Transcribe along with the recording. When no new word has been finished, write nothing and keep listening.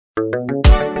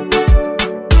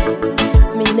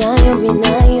Minayo,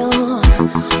 Minayo,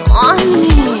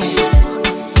 Oni,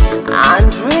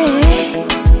 Andre.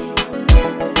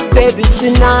 Baby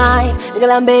tonight,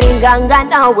 ngalambelinganga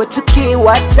nawe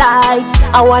tukiwa tight.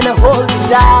 I wanna hold you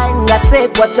tight,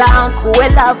 ngasekwa tangu we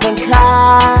love and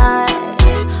kind.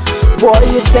 Boy,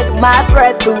 you take my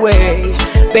breath away.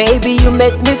 Baby, you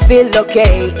make me feel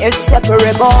okay.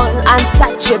 Inseparable,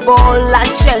 untouchable,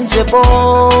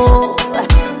 unchangeable.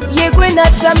 Yegwena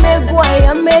tamegwa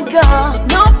ya mega,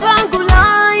 no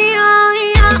pangula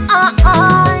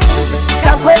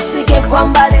Kakwesi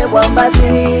Kankwambale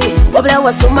wambazi, wabla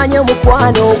wasumanya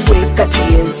mukwano we kati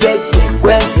yenze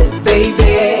kwenze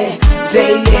baby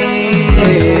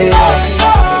daily.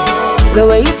 The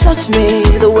way you touch me,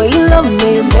 the way you love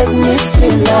me, make me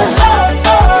scream like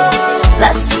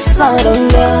that's the sound of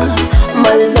love,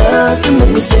 my love, you make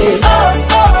me say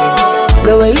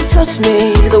the way you touch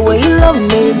me, the way you love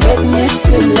me, make me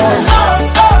scream like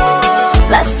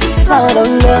that's the sound of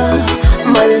love,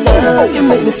 my love, you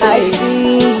make me say I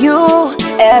see you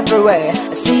everywhere,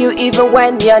 I see you even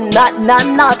when you're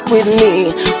not with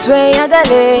me.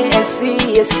 Tweyagale and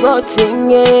see you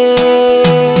sorting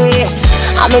it.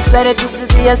 I'm excited to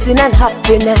see us in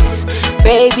happiness.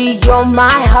 Baby, you're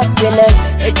my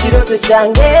happiness. Chiroto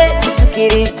change,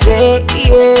 chitukirite,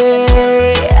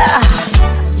 yeah.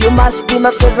 You must be my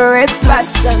favorite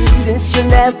person, since you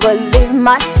never leave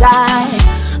my side.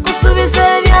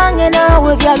 Kusubise vyange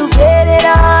nawe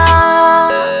vyaluberera.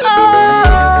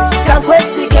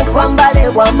 Kankwesi Kankwambale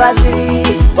wambazi,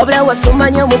 wabla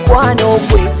wasumanya mukwano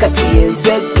gwe kati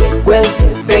yenze kwenze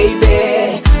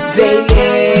baby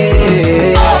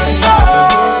daily.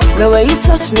 The way you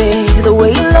touch me, the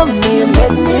way you love me,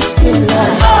 make me scream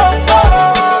like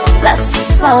that's the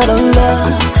sound of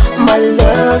love, my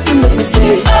love, you make me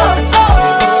say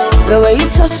the way you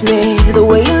touch me, the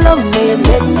way you love me,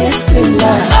 make me scream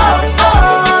like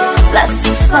that's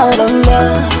the sound of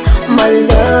love, my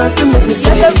love, you make me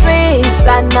say the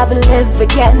reason I believe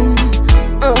again,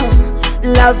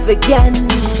 love again,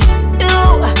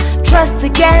 trust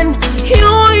again,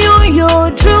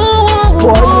 you do.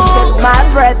 Boy, you take my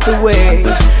breath away.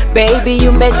 Baby,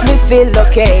 you make me feel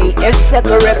okay.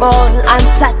 Inseparable,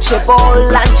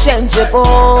 untouchable,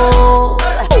 unchangeable.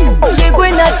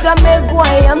 Ligwina tamegwa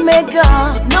ya mega,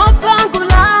 no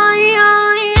pangula.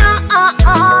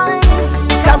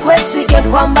 Kankwesi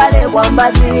Kankwambale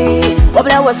wambazi,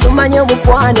 wabla wasumanya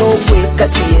mukwano we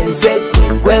kati yenze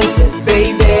kwenze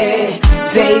baby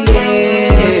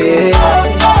daily.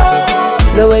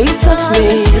 The way you touch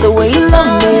me, the way you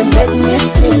love me, make me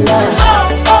scream like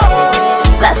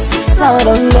that's the sound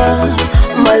of love,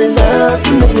 my love,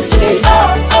 you make me say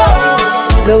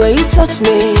the way you touch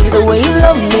me, the way you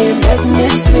love me, make me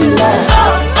scream like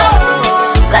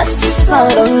that's the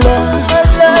sound of love,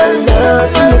 my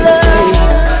love, you make me say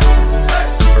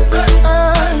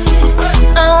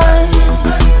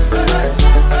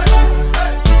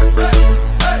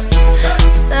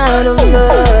sound of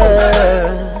love.